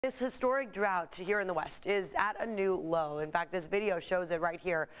This historic drought here in the West is at a new low. In fact, this video shows it right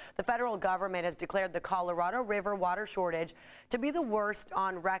here. The federal government has declared the Colorado River water shortage to be the worst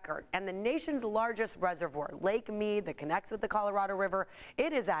on record. And the nation's largest reservoir, Lake Mead, that connects with the Colorado River,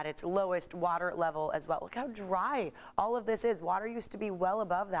 it is at its lowest water level as well. Look how dry all of this is. Water used to be well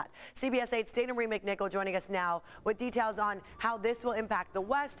above that. CBS 8's Dana Marie McNichol joining us now with details on how this will impact the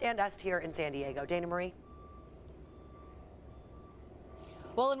West and us here in San Diego. Dana Marie.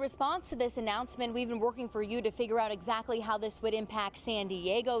 Well, in response to this announcement, we've been working for you to figure out exactly how this would impact San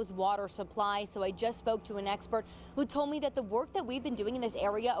Diego's water supply. So I just spoke to an expert who told me that the work that we've been doing in this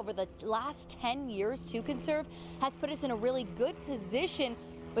area over the last 10 years to conserve has put us in a really good position.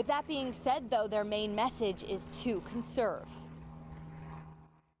 With that being said, though, their main message is to conserve.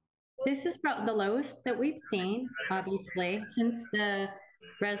 This is about the lowest that we've seen, obviously, since the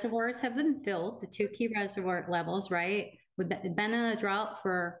reservoirs have been filled, the two key reservoir levels, right? We've been in a drought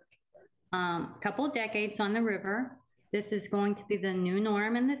for a couple of decades on the river. This is going to be the new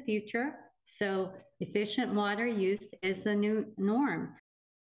norm in the future. So efficient water use is the new norm.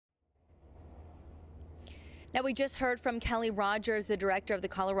 Now, we just heard from Kelly Rogers, the director of the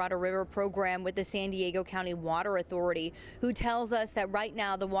Colorado River program with the San Diego County Water Authority, who tells us that right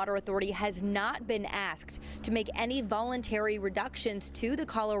now the Water Authority has not been asked to make any voluntary reductions to the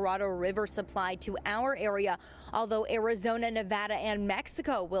Colorado River supply to our area, although Arizona, Nevada, and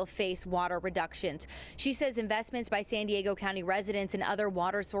Mexico will face water reductions. She says investments by San Diego County residents in other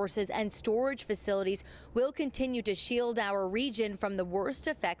water sources and storage facilities will continue to shield our region from the worst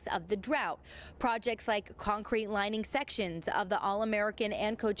effects of the drought. Projects like concrete lining sections of the All-American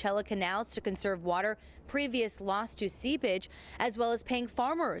and Coachella canals to conserve water previous loss to seepage, as well as paying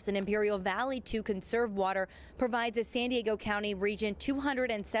farmers in Imperial Valley to conserve water, provides a San Diego County region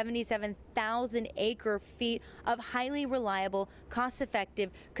 277,000 acre-feet of highly reliable,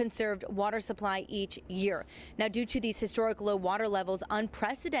 cost-effective, conserved water supply each year. Now, due to these historic low water levels,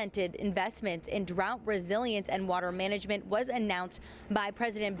 unprecedented investments in drought resilience and water management was announced by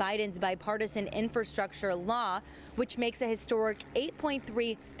President Biden's bipartisan infrastructure law, which makes a historic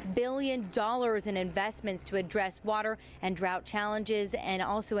 $8.3 billion in investments to address water and drought challenges and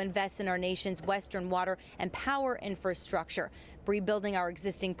also invest in our nation's western water and power infrastructure, rebuilding our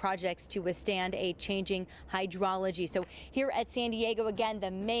existing projects to withstand a changing hydrology. So here at San Diego, again,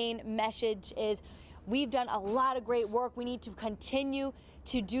 the main message is we've done a lot of great work. We need to continue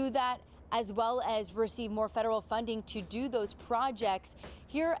to do that, as well as receive more federal funding to do those projects.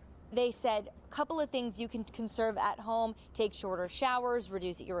 Here they said a couple of things you can conserve at home: take shorter showers,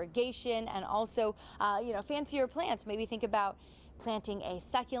 reduce irrigation, and also, fancier plants. Maybe think about planting a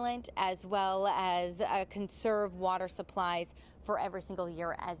succulent, as well as conserve water supplies for every single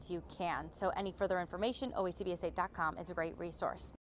year as you can. So any further information, oacbs8.com is a great resource.